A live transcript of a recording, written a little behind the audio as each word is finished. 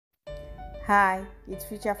Hi, it's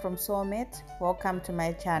Future from Sewmate. Welcome to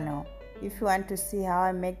my channel. If you want to see how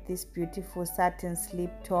I make this beautiful satin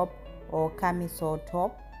slip top or camisole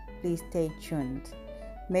top, please stay tuned.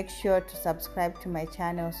 Make sure to subscribe to my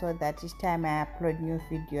channel so that each time I upload new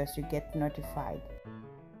videos you get notified.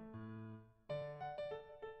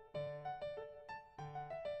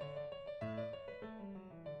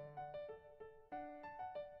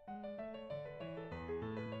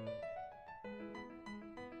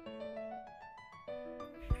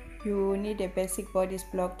 You need a basic bodice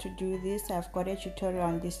block to do this. I've got a tutorial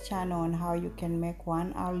on this channel on how you can make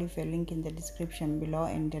one. I'll leave a link in the description below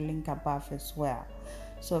and the link above as well.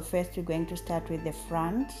 So first we're going to start with the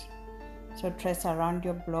front. So trace around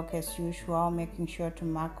your block as usual, making sure to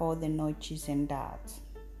mark all the notches and dots.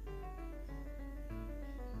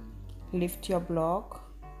 Lift your block.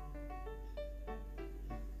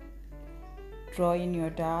 Draw in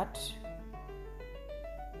your dot.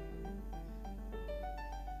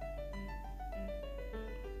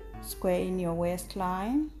 Square in your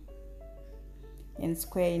waistline and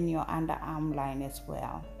square in your underarm line as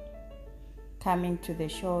well. Coming to the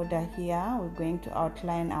shoulder here, we're going to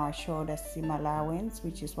outline our shoulder seam allowance,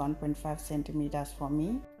 which is 1.5 centimeters for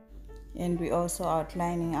me. And we're also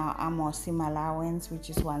outlining our armhole seam allowance, which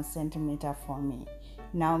is 1 centimeter for me.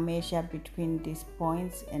 Now measure between these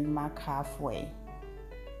points and mark halfway.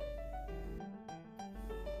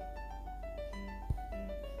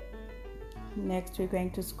 Next, we're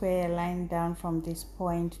going to square a line down from this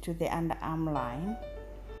point to the underarm line.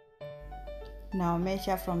 Now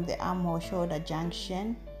measure from the armhole shoulder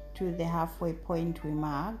junction to the halfway point we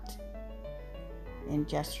marked and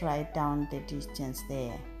just write down the distance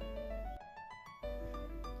there.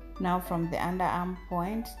 Now from the underarm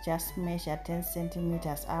point, just measure 10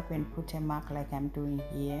 centimeters up and put a mark like I'm doing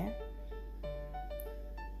here.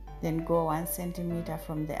 Then go 1 centimeter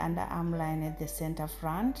from the underarm line at the center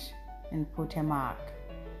front and put a mark.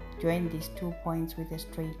 Join these 2 points with a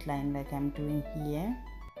straight line like I'm doing here.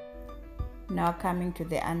 Now coming to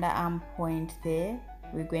the underarm point there,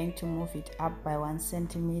 we're going to move it up by 1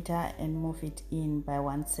 centimeter and move it in by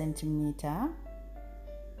 1 centimeter.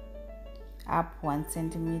 Up 1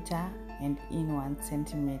 centimeter and in 1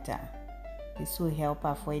 centimeter. This will help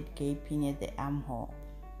avoid gaping at the armhole.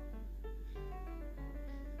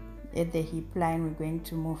 At the hip line, we're going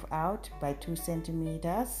to move out by 2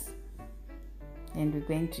 centimeters. And we're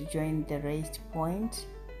going to join the raised point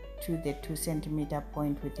to the 2 centimeter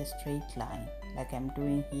point with a straight line like I'm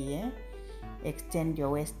doing here. Extend your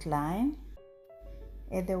waistline.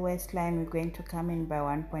 At the waistline, we're going to come in by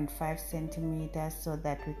 1.5 centimeters so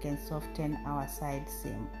that we can soften our side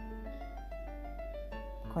seam.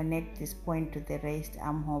 Connect this point to the raised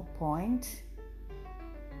armhole point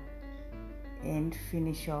and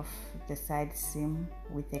finish off the side seam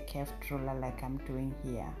with a curved ruler like I'm doing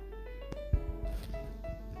here.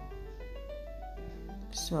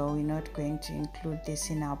 So we're not going to include this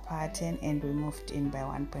in our pattern, and we moved in by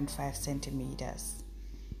 1.5 centimeters.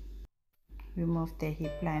 We moved the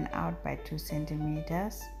hip line out by 2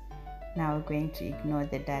 centimeters. Now we're going to ignore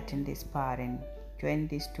the dot in this pattern. Join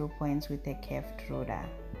these 2 points with a curved ruler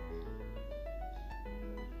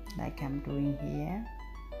like I'm doing here.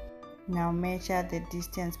 Now measure the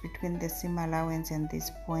distance between the seam allowance and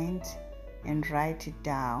this point and write it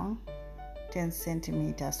down. 10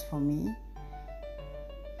 centimeters for me.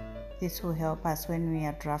 This will help us when we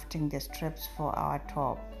are drafting the straps for our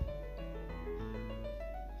top.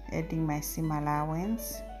 Adding my seam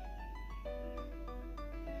allowance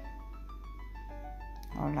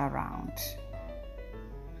all around.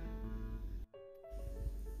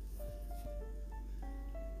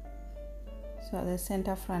 So the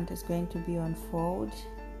center front is going to be on fold.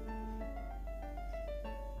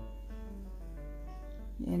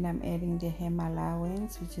 And I'm adding the hem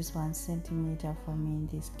allowance, which is 1 centimeter for me in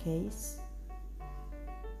this case.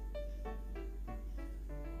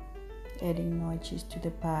 Adding notches to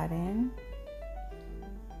the pattern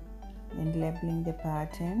and labeling the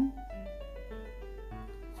pattern.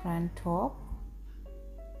 Front top,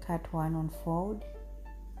 cut 1 on fold,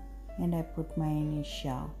 and I put my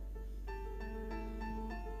initial.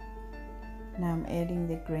 Now I'm adding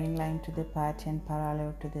the grain line to the pattern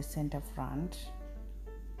parallel to the center front.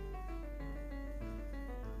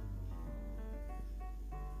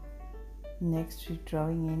 Next, we're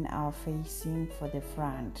drawing in our facing for the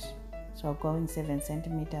front. So going 7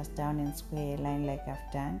 centimeters down and square a line like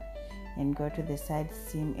I've done, and go to the side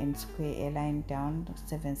seam and square a line down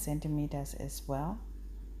 7 centimeters as well.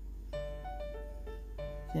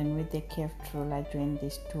 Then with the curved ruler, join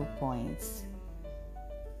these 2 points.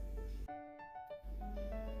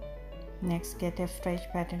 Next, get a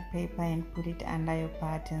stretch pattern paper and put it under your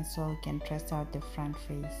pattern so you can trace out the front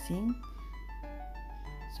facing.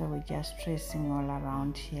 So we're just tracing all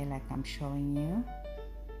around here like I'm showing you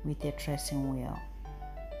with a tracing wheel.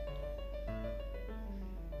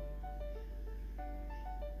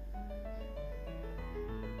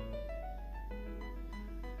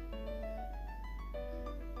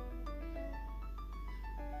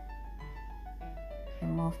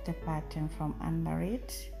 Remove the pattern from under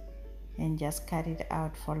it and just cut it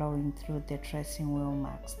out following through the tracing wheel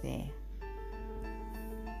marks there.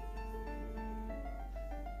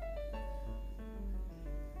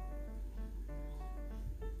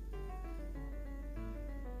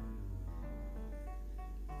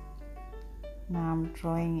 Now I'm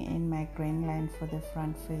drawing in my grain line for the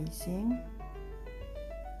front facing,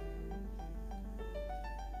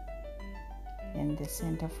 and the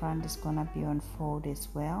center front is gonna be on fold as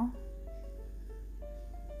well.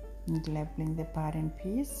 And labeling the pattern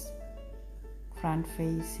piece, front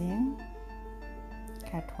facing,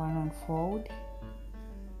 cut one on fold,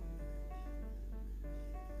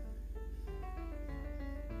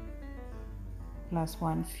 plus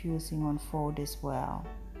one fusing on fold as well.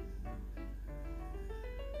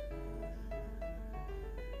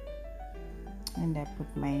 And I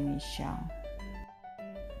put my initial.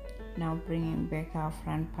 Now bringing back our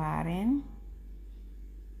front pattern,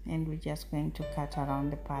 and we're just going to cut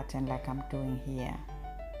around the pattern like I'm doing here.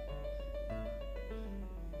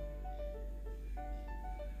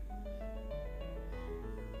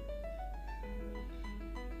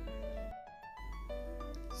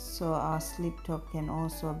 So our slip top can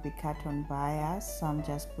also be cut on bias, so I'm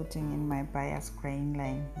just putting in my bias grain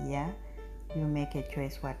line here. You make a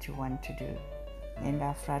choice what you want to do. And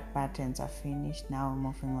our front patterns are finished. Now we're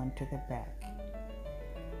moving on to the back.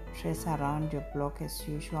 Trace around your block as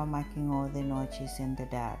usual, marking all the notches in the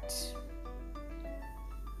dart.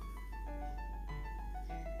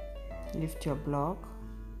 Lift your block,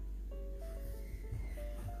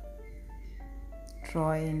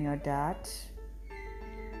 draw in your dart,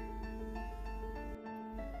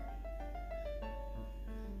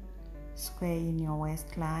 square in your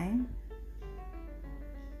waistline,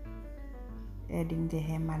 adding the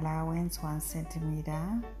hem allowance 1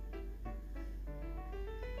 centimeter,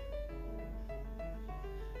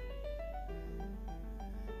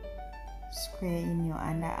 square in your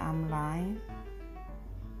underarm line.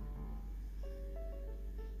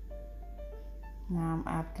 Now I'm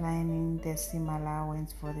outlining the seam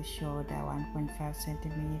allowance for the shoulder 1.5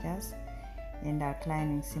 centimeters and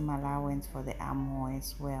outlining seam allowance for the armhole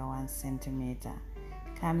as well 1 centimeter.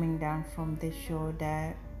 Coming down from the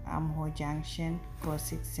shoulder armhole junction, go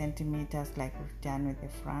 6 centimeters like we've done with the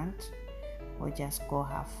front, or just go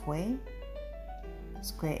halfway.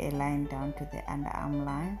 Square a line down to the underarm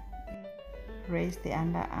line. Raise the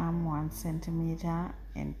underarm 1 centimeter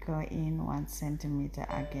and go in 1 centimeter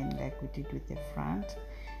again like we did with the front.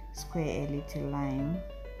 Square a little line.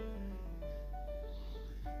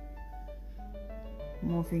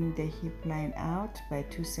 Moving the hip line out by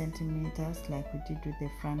 2 centimeters like we did with the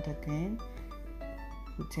front again.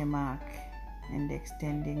 Put a mark and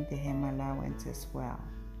extending the hem allowance as well.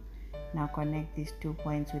 Now connect these 2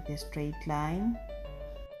 points with a straight line.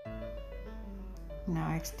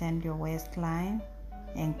 Now extend your waistline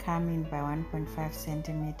and come in by 1.5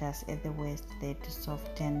 centimeters at the waist there to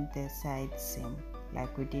soften the side seam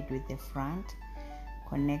like we did with the front.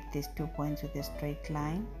 Connect these 2 points with a straight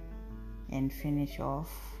line and finish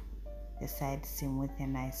off the side seam with a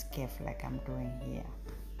nice curve like I'm doing here.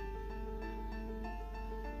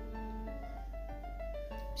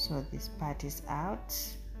 So this part is out.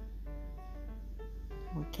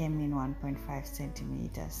 We came in 1.5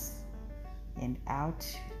 centimeters and out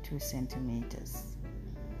 2 centimeters.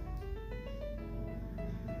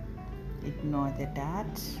 Ignore the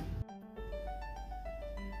dart.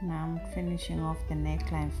 Now I'm finishing off the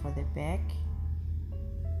neckline for the back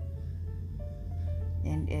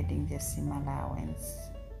and adding the seam allowance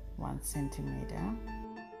 1 centimeter.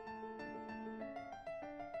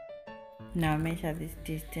 Now measure this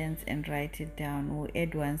distance and write it down. We'll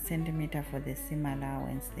add 1 centimeter for the seam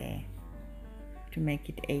allowance there to make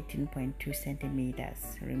it 18.2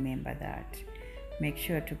 centimeters. Remember that. Make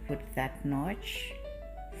sure to put that notch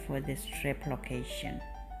for the strap location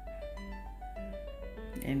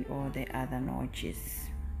and all the other notches.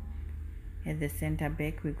 At the center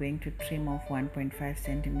back, we're going to trim off 1.5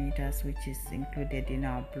 centimeters, which is included in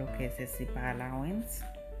our block as a zipper allowance.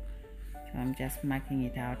 So I'm just marking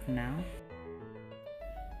it out now.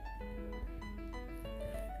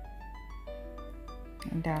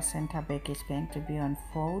 And our center back is going to be on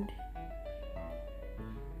fold.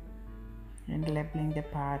 and labeling the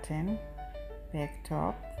pattern, back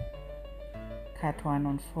top, cut one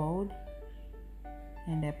on fold,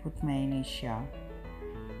 and I put my initial.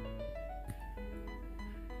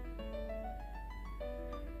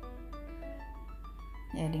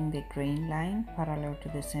 Adding the grain line parallel to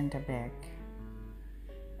the center back.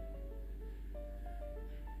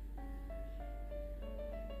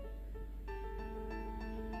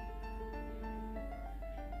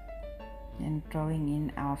 And drawing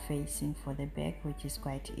in our facing for the back, which is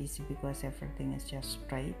quite easy because everything is just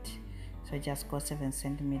straight. So just go 7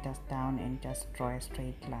 centimeters down and just draw a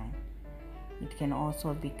straight line. It can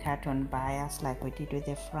also be cut on bias like we did with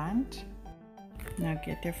the front. Now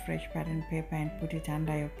get a fresh pattern paper and put it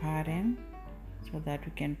under your pattern so that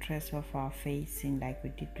we can trace off our facing like we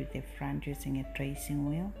did with the front using a tracing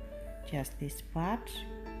wheel. Just this part.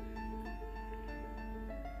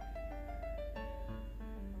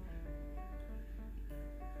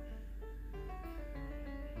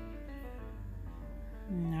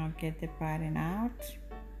 Now get the pattern out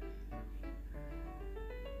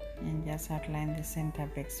and just outline the center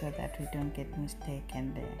back so that we don't get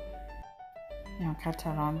mistaken there. Now cut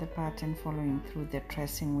around the pattern following through the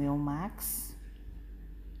tracing wheel marks.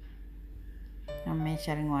 I'm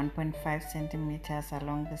measuring 1.5 centimeters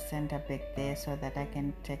along the center back there so that I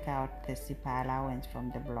can take out the zipper allowance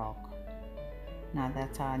from the block. Now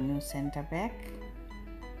that's our new center back.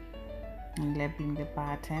 And labeling the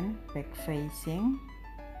pattern, back facing,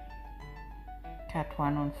 cut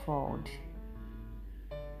one on fold,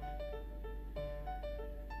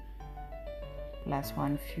 plus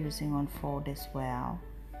one fusing on fold as well,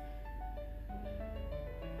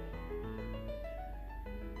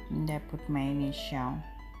 and I put my initial,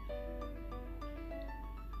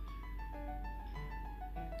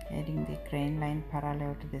 adding the grain line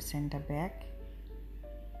parallel to the center back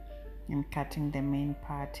and cutting the main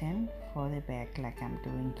pattern for the back like I'm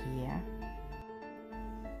doing here.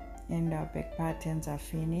 And our back patterns are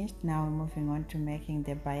finished. Now we're moving on to making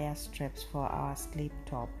the bias straps for our slip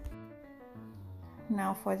top.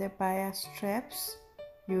 Now for the bias straps,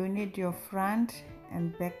 you need your front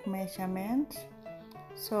and back measurement.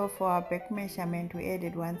 So for our back measurement, we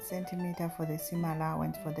added 1 centimeter for the seam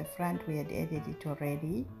allowance. For the front, we had added it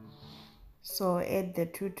already. So add the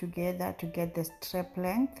two together to get the strap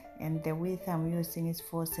length, and the width I'm using is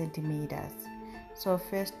 4 centimeters. So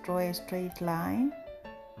first draw a straight line,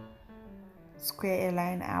 square a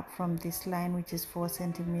line up from this line which is 4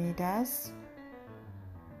 centimeters.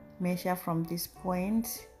 Measure from this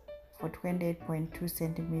point for 28.2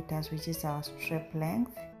 centimeters, which is our strap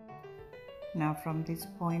length. Now from this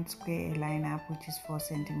point, square a line up which is 4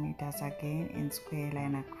 centimeters again and square a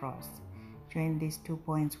line across. Join these 2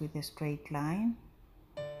 points with a straight line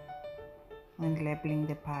and labeling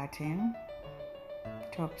the pattern,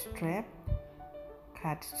 top strap,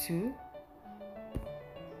 cut 2,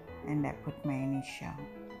 and I put my initial.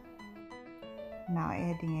 Now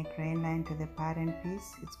adding a grain line to the pattern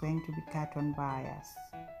piece, it's going to be cut on bias.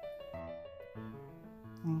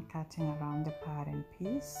 And cutting around the pattern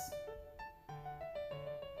piece.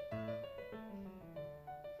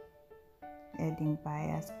 Adding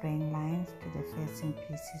bias grain lines to the facing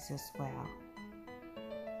pieces as well.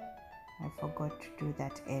 I forgot to do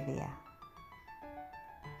that earlier.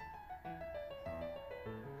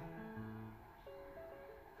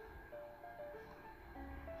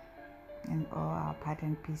 And all our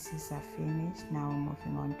pattern pieces are finished. Now we're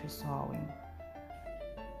moving on to sewing.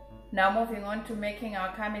 Now moving on to making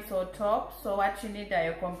our camisole top. So what you need are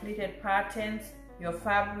your completed patterns, your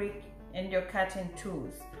fabric, and your cutting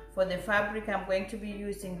tools. For the fabric, I'm going to be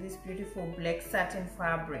using this beautiful black satin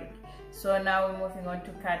fabric. So now we're moving on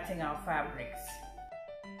to cutting our fabrics.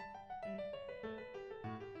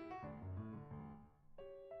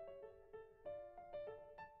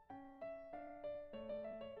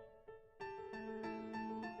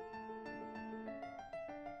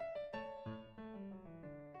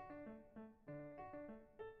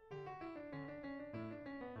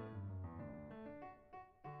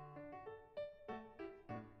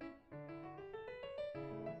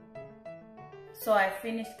 So I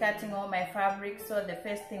finished cutting all my fabric. So the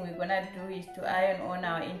first thing we're gonna do is to iron on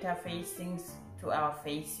our interfacings to our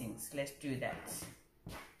facings. Let's do that.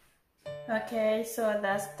 Okay, so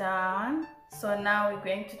that's done. So now we're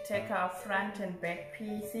going to take our front and back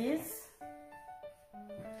pieces,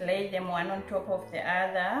 lay them one on top of the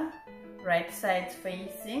other, right sides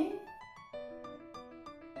facing.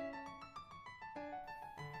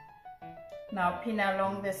 Now pin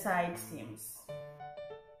along the side seams.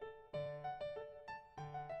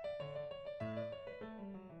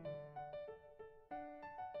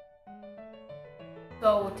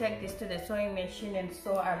 So we'll take this to the sewing machine and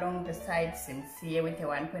sew along the side seams here with a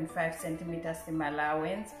 1.5 centimeter seam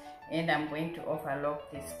allowance, and I'm going to overlock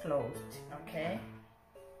this closed, okay?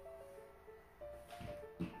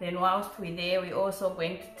 Then whilst we're there, we're also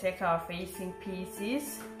going to take our facing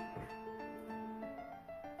pieces,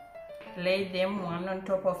 lay them one on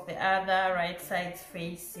top of the other, right sides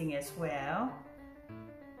facing as well.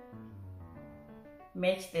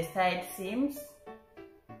 Match the side seams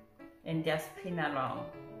and just pin along.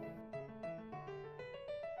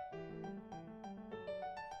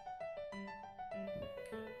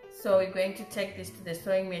 So we're going to take this to the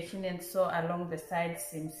sewing machine and sew along the side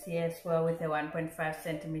seams here as well with a 1.5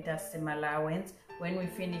 centimeter seam allowance. When we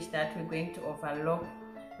finish that, we're going to overlock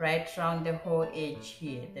right around the whole edge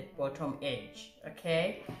here, the bottom edge,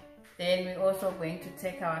 okay? Then we're also going to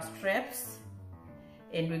take our straps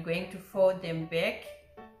and we're going to fold them back,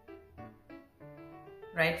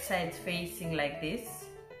 right sides facing like this.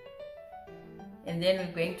 And then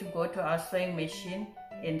we're going to go to our sewing machine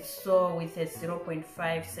and sew with a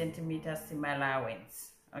 0.5 centimeter seam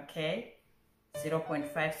allowance, okay?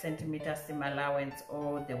 0.5 centimeter seam allowance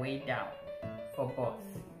all the way down for both.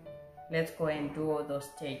 Let's go and do all those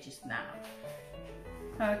stages now.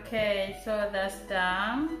 Okay, so that's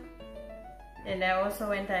done. And I also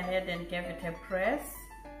went ahead and gave it a press.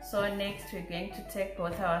 So next we're going to take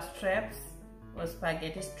both our straps or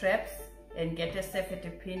spaghetti straps and get a safety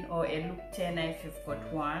pin or a loop turner if you've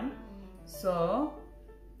got one. So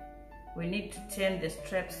we need to turn the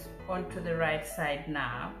straps onto the right side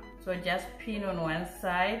now. So just pin on one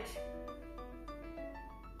side,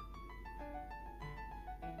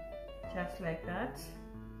 just like that,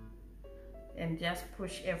 and just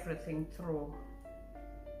push everything through.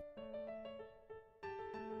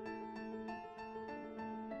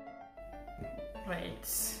 Great.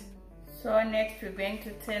 So next we're going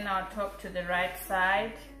to turn our top to the right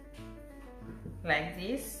side like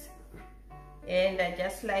this, and I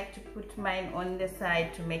just like to put mine on the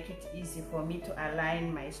side to make it easy for me to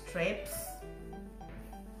align my straps,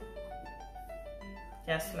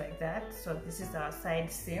 just like that. So this is our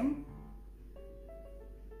side seam.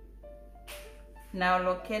 Now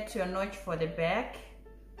locate your notch for the back,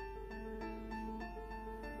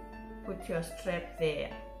 put your strap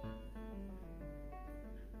there,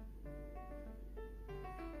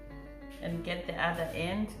 and get the other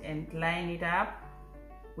end and line it up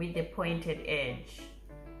with the pointed edge.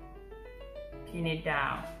 Pin it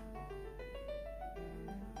down.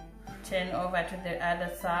 Turn over to the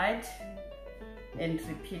other side and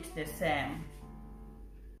repeat the same.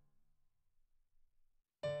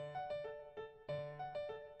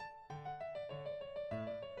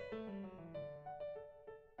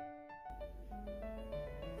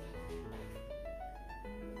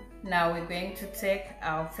 Now we're going to take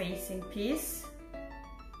our facing piece,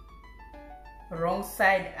 wrong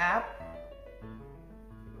side up,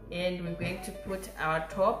 and we're going to put our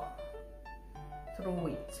top through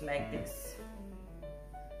it like this.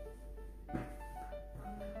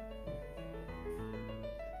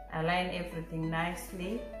 Align everything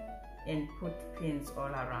nicely and put pins all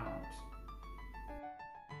around.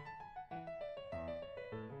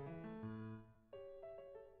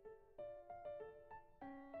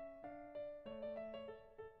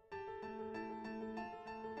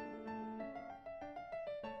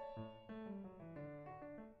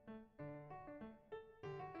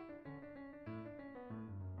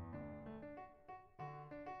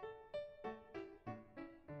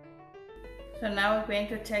 So now we're going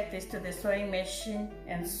to take this to the sewing machine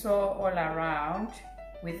and sew all around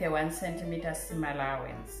with a 1 centimeter seam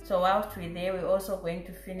allowance. So whilst we're there, we're also going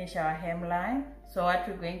to finish our hemline. So what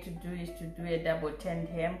we're going to do is to do a double turned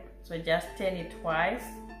hem. So just turn it twice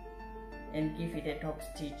and give it a top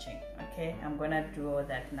stitching. Okay, I'm gonna do all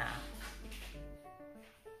that now.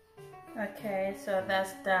 Okay, so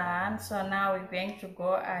that's done. So now we're going to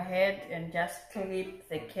go ahead and just clip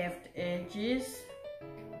the curved edges.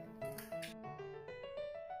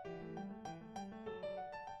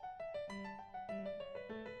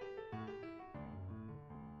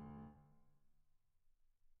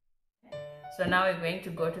 So now we're going to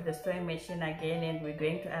go to the sewing machine again, and we're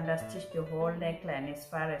going to understitch the whole neckline as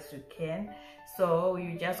far as you can. So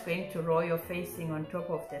you're just going to roll your facing on top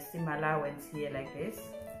of the seam allowance here like this,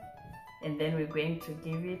 and then we're going to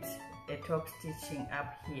give it a top stitching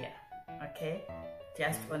up here, okay,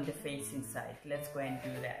 just on the facing side. Let's go and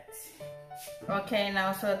do that. Okay,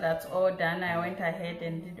 now so that's all done. I went ahead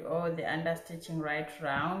and did all the understitching right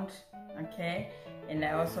round, okay, and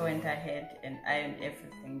I also went ahead and ironed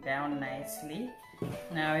everything down nicely.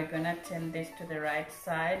 Now we're gonna turn this to the right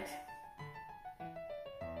side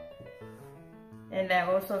And I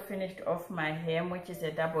also finished off my hem, which is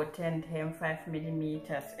a double turned hem, 5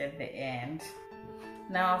 millimeters at the end.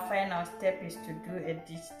 Now our final step is to do a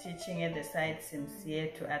ditch stitching at the side seams here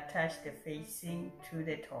to attach the facing to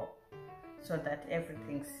the top so that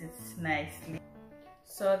everything sits nicely.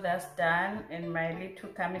 So that's done, and my little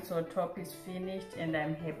camisole top is finished, and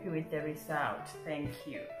I'm happy with the result. Thank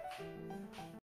you.